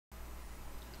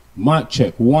Mic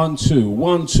check, 1 2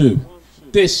 1 2.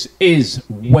 This is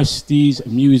Westies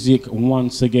music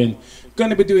once again.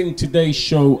 Gonna be doing today's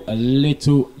show a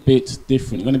little bit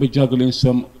different. Gonna be juggling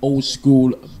some old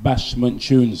school bashment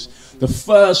tunes. The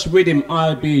first rhythm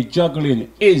I'll be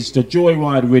juggling is the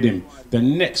Joyride rhythm. The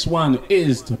next one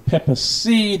is the Pepper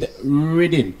Seed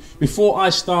rhythm. Before I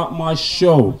start my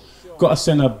show, gotta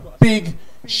send a big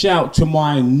shout to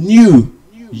my new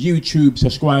YouTube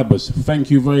subscribers. Thank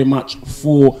you very much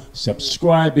for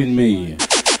subscribing me.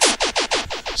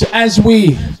 So as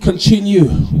we continue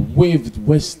with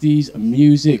Westies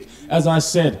music, as I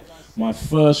said, my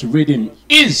first rhythm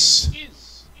is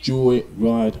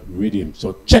Joyride rhythm.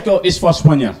 So check out this first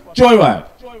one, yeah. Joyride.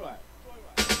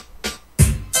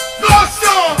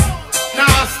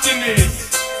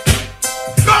 Nastiness,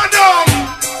 goddamn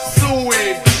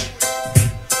sewage,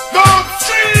 dog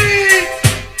street.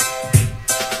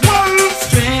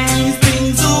 Strange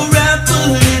things are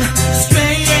happening.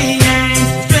 Strange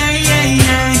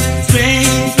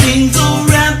things are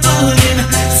happening.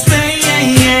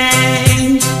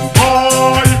 Strange.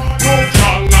 Boy, no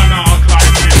tongue and act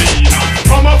like Selena.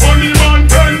 From a funny man,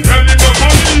 tell him no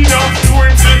Selena.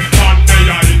 Doing things man, they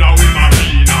are in our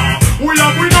marina. We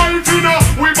have we knife in a,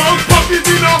 we bounce pocket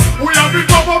in a, we have it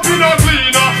up in a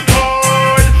cleaner.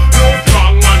 Boy, no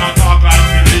tongue and act like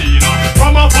Selena.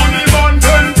 From a funny man,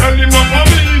 tell him no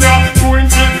Selena. Doing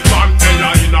things man, they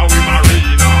are in our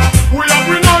marina. We have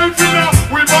we knife in a,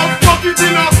 we bounce pocket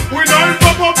in a, we knife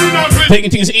up in a cleaner.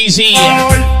 Taking things easy.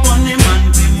 Funny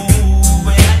man, we move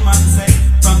where I man say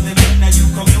from the men of you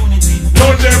community.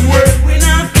 Know them way. We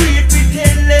not afraid, we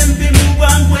tell them we move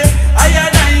one way. I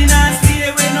and I not stay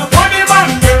away no funny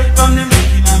man. From them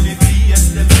looking at me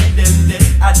face, them see them dead.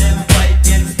 I them fight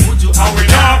against Mojo. And we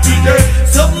not be dead.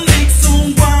 Something big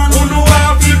soon gone. Who know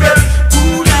how we bet?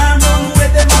 Cool and run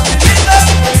with them up.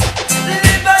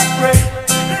 Live and pray,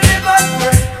 live and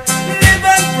pray, live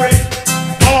and pray.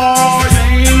 Oh,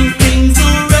 strange things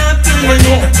are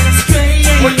happening. Strange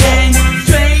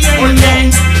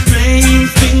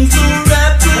things are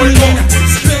happening.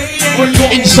 Strange.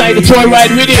 Inside the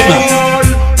Joyride rhythm.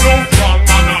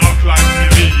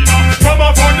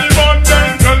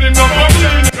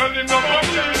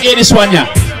 Hear this one, yeah.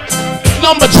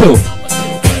 Number 2. Do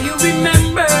you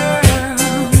remember?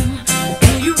 Do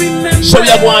you remember? So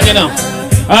you have one, you know.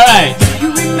 Alright. Do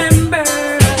you remember?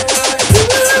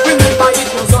 Remember it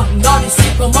was under the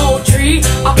sycamore tree.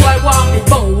 A boy want me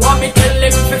bow, want me tell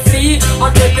him to flee.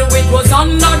 I tell you it was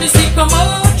under the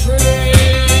sycamore tree.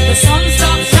 The sun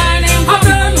stopped shining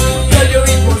again. Tell you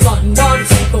it was under the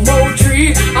sycamore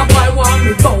tree. A boy want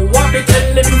me bow, want me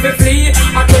tell him to flee.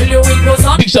 I tell you it was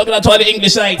under. Big shout out to all the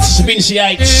Englishites,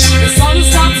 Vinceites. The sun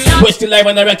stopped shining. Westie live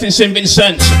and direct in St.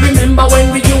 Vincent. Remember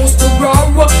when we used to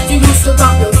grow? You used to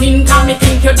grab your thing, and me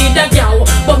think you did a gal.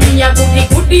 But me a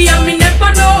goody and me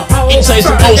never know how. Inside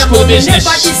some old school business.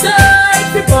 Never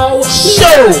decide to bow. So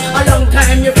a long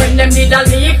time your friend them did a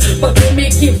leak, but to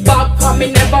me keep back, cause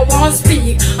me never want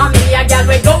speak. And me a gal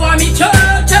we go on me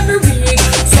church every week.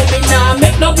 So me nah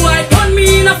make no boy turn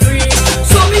me in a freak.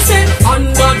 So me say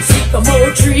under the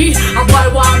sycamore tree, a boy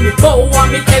want me go,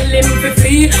 want me tell him to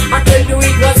flee. I tell you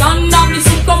it was under the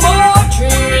sycamore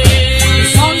tree. The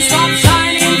sun stopped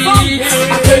shining from me.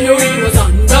 I tell you it was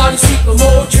under the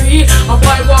sycamore tree. A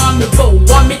boy want me go,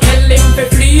 want me tell him to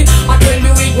flee. I tell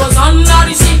you it was under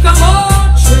the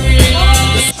sycamore tree.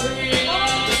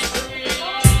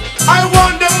 I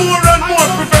want them more and more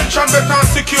prevention, better and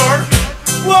secure.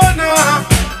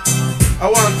 I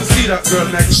want to see that girl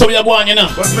next. So we have one, you know.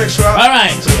 But make sure.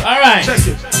 Alright. Check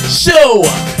it. So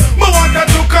Me want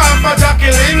to call for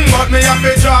Jacqueline, but me have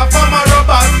to draw for my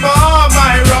robots, for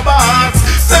my robots.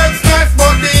 Sex nice,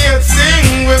 but the hate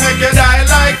sing. We make you die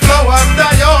like flowers,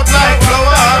 die out like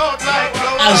flowers.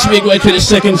 as we go to the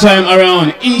second time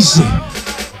around, easy.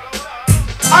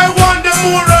 I want them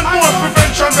more and more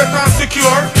prevention, better and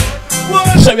secure.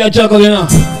 So we are juggling up.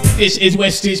 This is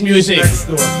Westies music. Next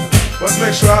door. But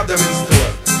make sure I have them in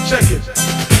store. Check it.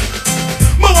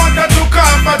 Me want to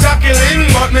call for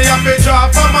Jacqueline, but me have to draw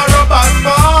for my robots,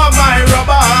 for my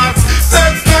robots.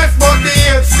 Sex nice, but the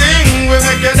hate sing. We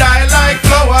make you die like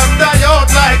flowers, die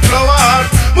out like flowers.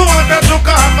 Me want to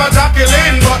call for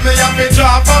Jacqueline, but me have to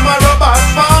draw for my robots,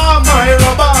 for my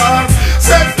robots.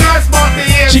 Sex nice, but the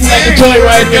hate sing. Sing like a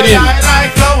Joyride Riddim. Die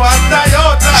like flowers, die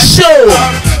out like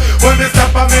flowers. When me step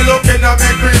on me looking at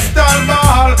me crystal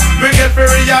ball, me get to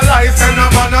realize that no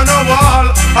man on no wall.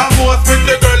 And most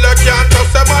pretty girl you can't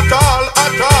trust them at all,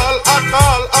 at all, at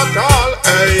all, at all.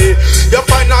 Hey, you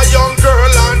find a young girl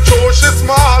and show she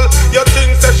small. You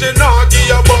think that she not give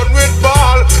you bun with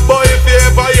ball, but if you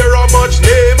ever hear how much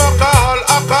name I call,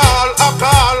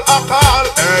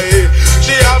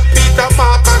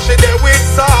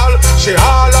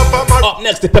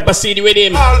 That's the pepper seed with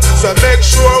him. So make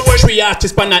sure when 3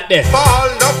 artists but not there.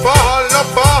 fall.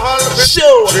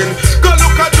 Sure. Go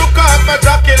look at my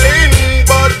Jacqueline,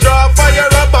 but draw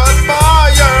fire rubbers.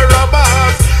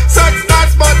 Sex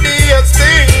nice but the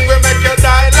sting. We make you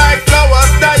die like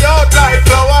flowers, die out like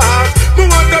flowers. We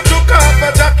want to look at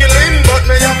my Jacqueline, but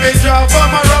me have to draw for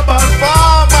my rubbers,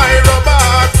 for my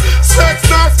rubbers. Sex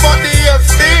nice but the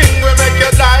sting. We make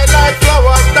you die like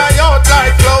flowers, die out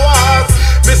like flowers.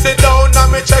 Me sit down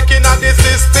and me checking on the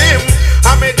system,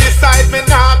 and me decide me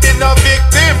not be no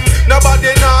victim.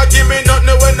 Nobody nah give me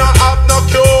nothing when I have no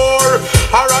cure.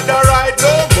 I rather ride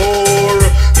no more.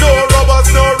 No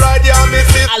rubbers, no ride, yeah, me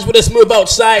sit. As we just move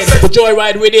outside, the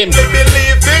joyride with him. Me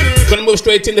believe in. Gonna move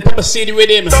straight in the pepper seed with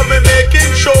him. So me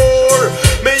making sure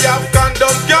me have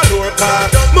condoms galore.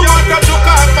 Me want to look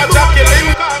at my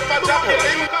Jacqueline.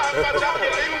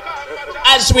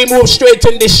 As we move straight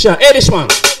in this shot. Hey, this one.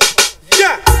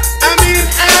 Yeah, I mean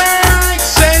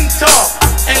accent talk,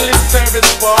 endless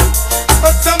service for.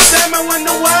 But sometimes I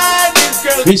wonder why these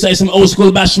girls We say some old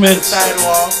school bashment.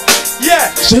 sidewalk.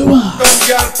 Yeah, Sure. some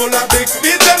girl full of big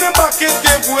feet and the bucket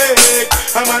give way.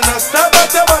 I'm a not stop at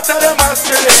the bottom of my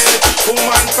straight.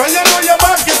 Woman, for you know your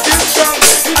bucket is strong.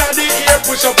 Inna the ear,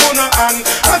 push up on her hand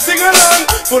and sing along.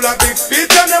 Full of big feet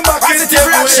and the bucket give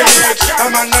way.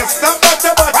 I'm a not stop at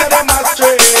the bottom of my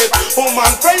straight.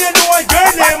 Woman, for you know your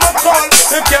name I call.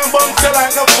 You can bounce you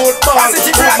like a football.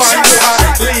 Woman, you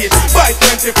athlete. By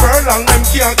 20 furlong, them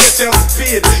can't get your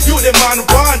speed. You the man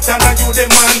want and you the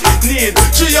man need.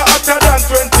 3 years hotter than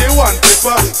 21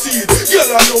 pepper seed.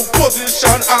 Girl a no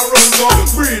position and run go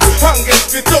breed. And get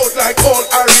spit out like all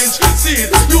orange seed.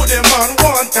 You the man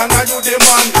want and you the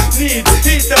man need.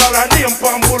 Eat all a name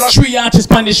from full of 3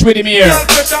 artists Spanish with him here. girl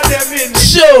pressure them in.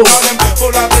 Sure. All them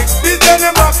full of big spit and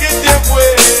them bucket them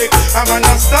wake. I'm a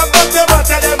not stop at the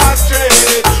bottom them a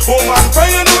straight. Woman, for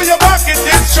you know your bucket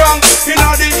is strong.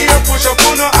 Inna the ear push up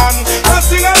on her hand and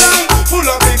sing along. Full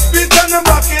of big spit and them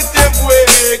bucket them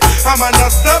wake. I'm a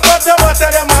not stop at the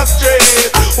bottom them a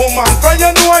straight. Woman, for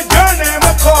you know your name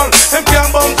I call. Them can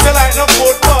bounce you like no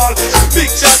football. Big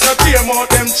chat no tear out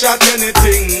them chat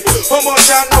anything. How much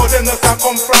I know them just a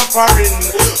come from foreign.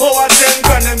 Oh, I 10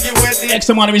 grand them give away the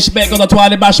Extra money respect goes to all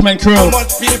the bashment how crew.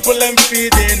 much people them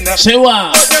feeding. Sure.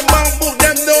 But them man book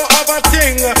them don't have a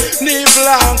thing. Knee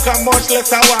blank and much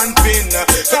less a one pin.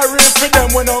 Sorry for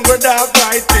them when hungry dog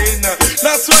fighting.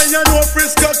 That's why you know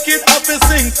Frisco kid have to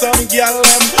sing some girl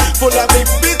them full of big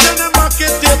bitch and them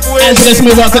bucket tip way. And so let's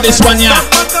move on to this one, yeah.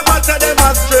 Matter them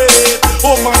a straight.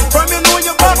 Oh man, from you know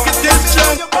your bucket is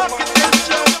strong.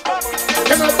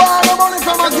 You know, borrow money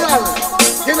from a girl.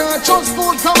 You know, trust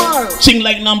food from her. Ching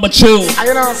like number 2. And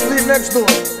you know, sleep next door.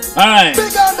 Alright.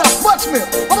 Big and that, watch me.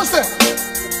 What was that?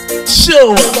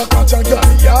 Sure. Never catch a girl,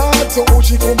 yeah. So how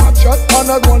she come and chat. And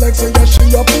I go like say, yeah, she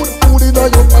a put food in her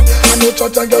pot. And you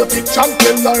touch a girl, pick and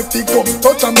tell her to come.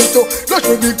 Touch and make so, just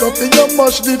with the coffee, you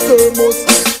mash the thermos.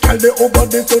 Girl, they over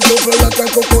there so double like a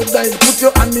crocodile. Put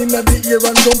your hand in the ear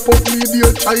and jump up with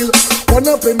your child. 1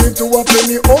 penny to a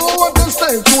penny, oh what a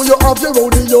style. So you have your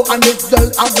rodeo and next girl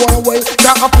a go a while.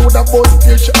 Can't afford a bus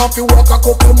fare, she have to walk a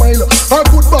couple mile. Her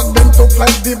foot back them tough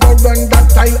like the baranda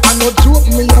tile. And no joke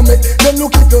me a make them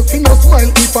look at you, see no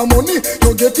smile. If a money,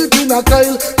 you get it in a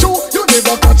tile. True, you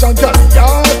never catch a girl,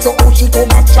 yeah. So how she come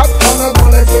and chat. And I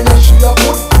go like say yeah, she a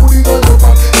put food in her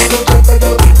pot. And you just a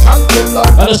girl, and tell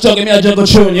her I just talking me a juggle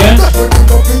tune, yeah? that's when the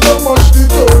coffee you mash the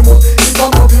thermos. If a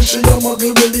muggle, she a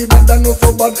muggle really bad and not so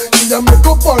bad. She a make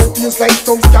up her face like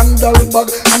some scandal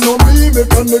bag. And no me make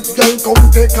a next girl come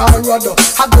take her rudder.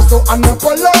 I go so and a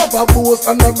palava boast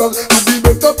and a brag. And the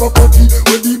better property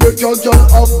when the better girl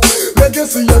up.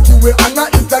 Legacy you give away and a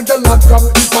hit a girl a grab.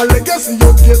 If a legacy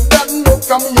you get that no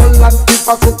from your land. If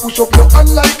a so push up your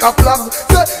hand like a flag.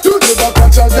 Say you never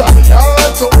catch a girl,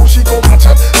 yeah. So who she come and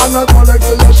chat. And a go like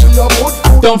say yeah, she a put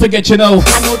food. Don't forget, you know,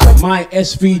 my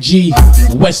SVG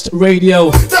West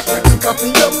Radio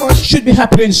should be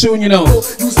happening soon, you know.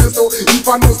 You say so, if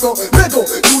I know so, let go.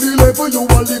 To the level you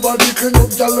will live and the clean up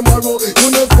gal tomorrow. You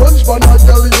know sponge but not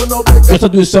gal, you know big. Got to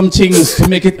do some things to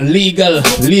make it legal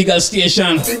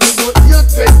station.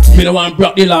 Me don't want to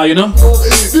break the law, you know.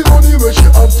 The money where she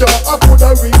have ya, I could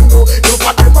a ring no. You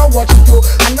pack him and watch you,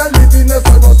 and I live in a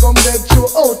sorrow. Some dead show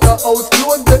out the house,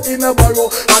 close the in a barrow.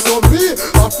 I know me,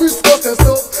 a Frisco say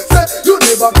so. Say you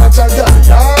never catch a girl,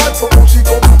 yeah. So how she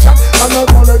come and chat, and I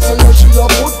go like say yeah, she a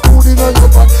put food in her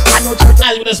pot. I know check.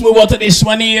 As we just move on to this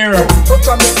one here. Touch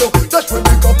and make you, that's when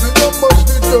the coffee you mash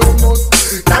the thermos.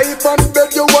 Type and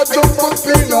beg you a jump for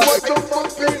spinner, jump for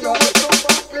spinner, jump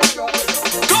for spinner.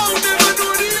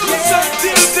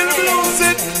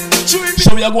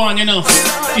 So we we are going, you know.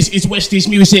 This is Westies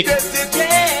music.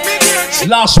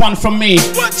 Last one from me.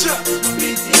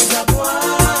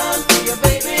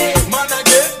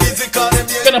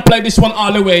 Gonna play this one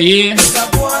all the way, yeah.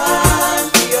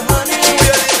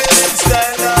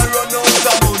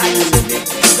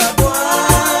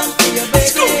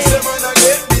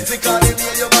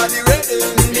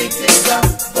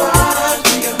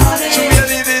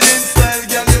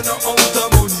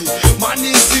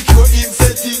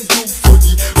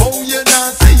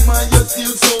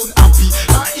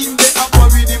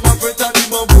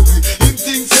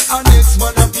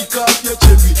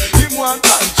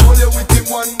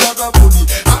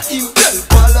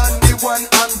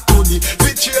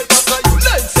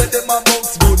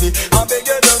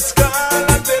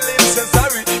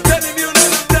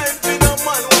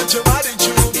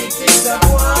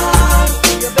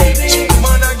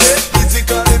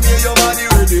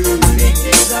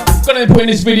 Putting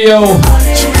this video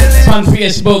on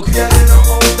Facebook,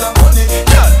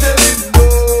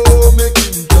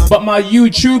 but my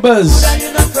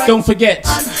YouTubers, don't forget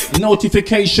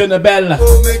notification bell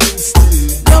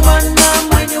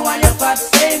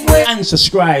and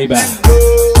subscribe.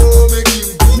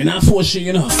 Me not force you,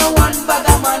 you know.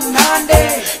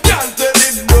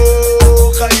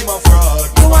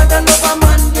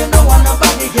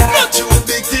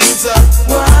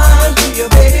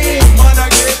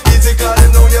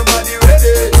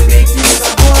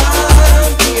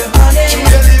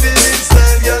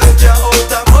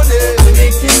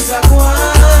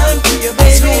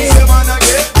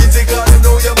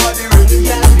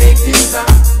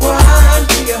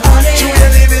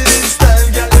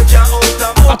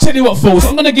 Tell you what, folks,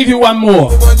 I'm gonna give you one more.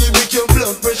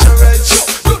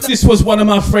 This was one of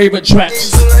my favorite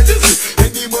tracks.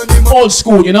 Old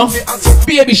school, you know.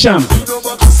 Baby Sham.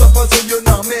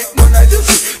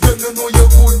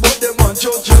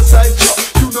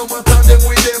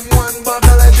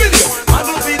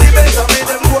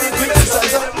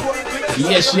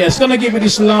 Yes, gonna give you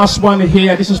this last one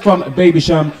here. This is from Baby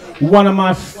Sham. One of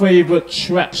my favorite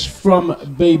tracks from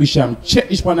Baby Sham. Check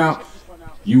this one out.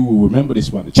 You will remember this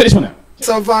one. Check this one out.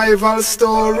 Survival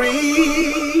story.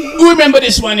 Who remember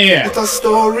this one here? It's a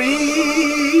story.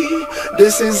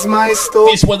 This is my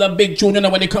story. This was a big tune, you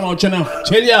know, when they come out, you know.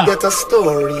 Tell ya. Get a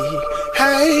story.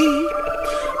 Hey.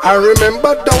 I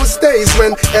remember those days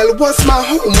when hell was my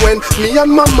home, when me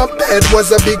and mama bed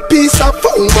was a big piece of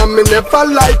foam, and me never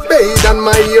like bathe and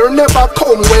my ear never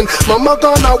come. When mama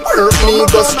gonna work me,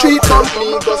 go street on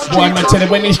me, go street. Boy, man, tell you,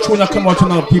 when this tune come out, you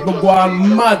know, people go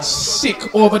on mad sick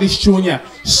over this tune, yeah.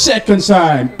 Second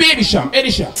time, Baby Sham,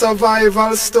 Eddie Sham.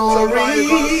 Survival story,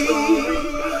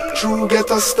 true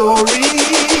get a story.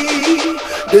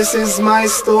 This is my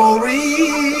story.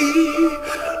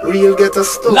 Real get a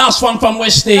story. Last one from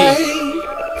Westies. Hey.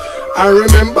 I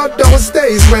remember those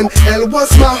days when hell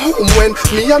was my home, when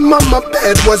me and mama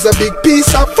bed was a big piece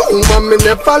of foam, and me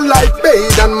never like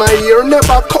bathe and my ear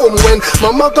never come. When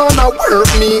mama gonna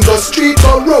work me, go street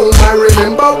or roam. I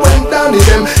remember when Danny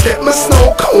them take my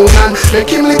snow cone and make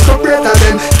him little brother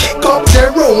then kick up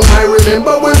their room. I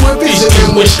remember when we visit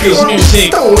him with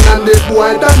stone and the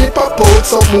boy Danny pop out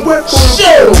something wet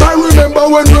full of. I remember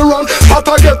when we run, but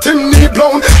I get him knee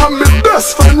blown, and my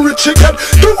best friend Richie get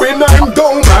doing I'm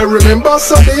down. I remember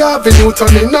Sunday Avenue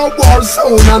turning a war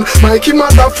zone, and Mikey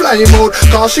mother fly him out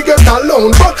cause she get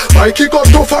alone. But Mikey got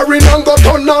too foreign and got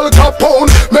on Al Capone.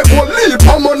 Make one leap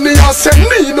of money and send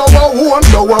me no one.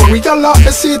 Now we all out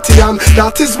the city and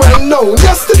that is well known.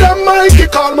 Yesterday Mikey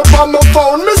called me from my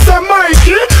phone. Me say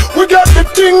Mikey, we got the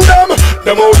thing them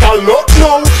out a lot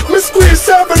now. Me squeeze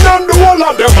 7 and the whole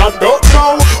of them I don't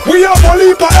know. We have a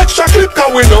leap of extra clip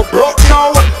cause we no broke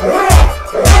now.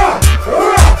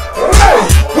 Hey,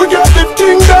 we got the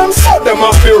thing them, so them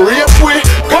a feel rape we.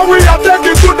 Can we take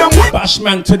it to them with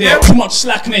bashment today, too much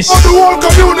slackness. For the whole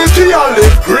community I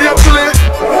live greatly.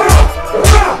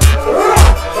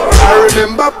 I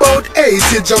remember about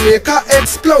 80 Jamaica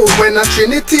explode when a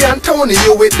Trinity and Tony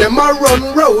you with them a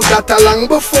run road. That a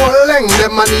long before Leng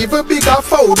them an even bigger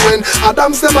fold. When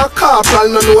Adams them a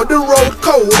corporal no know the road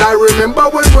code. I remember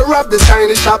when we robbed the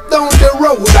Chinese shop down the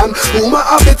road, and Uma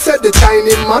Abbott said the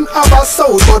Chinese man have a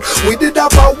soul, but we did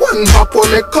have a one pop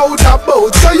on a coat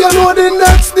about. So you know the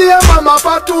next day man have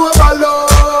a two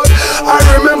overload. I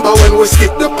remember when we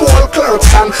skip the poll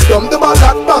clerks and dump the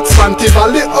ballot box from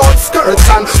Tivoli outskirts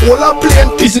and all a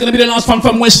plane. This is gonna be the last one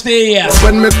from Westies.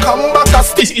 When me come back,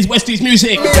 this is Westies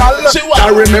music. I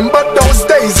remember those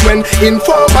days when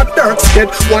informer Turks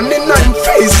get 1 in 9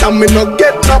 face and me no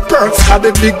get no perks. Cause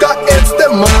the bigger heads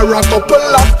them are a couple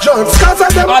of jerks. Cause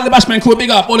of them all the bashment crew, big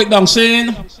up, hold it down,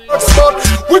 saying.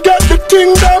 We get the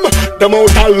thing them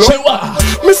out of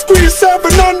love. Me squeeze 7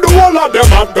 and the whole of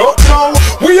them I don't know.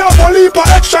 We have a leap of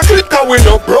extra click and we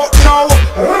no broke now.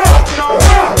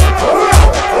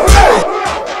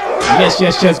 Yes,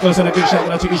 gonna send a big shout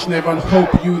out to each and everyone.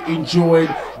 Hope you enjoyed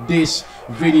this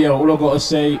video. All I gotta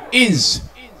say is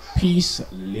peace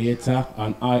later,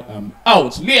 and I am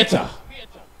out later.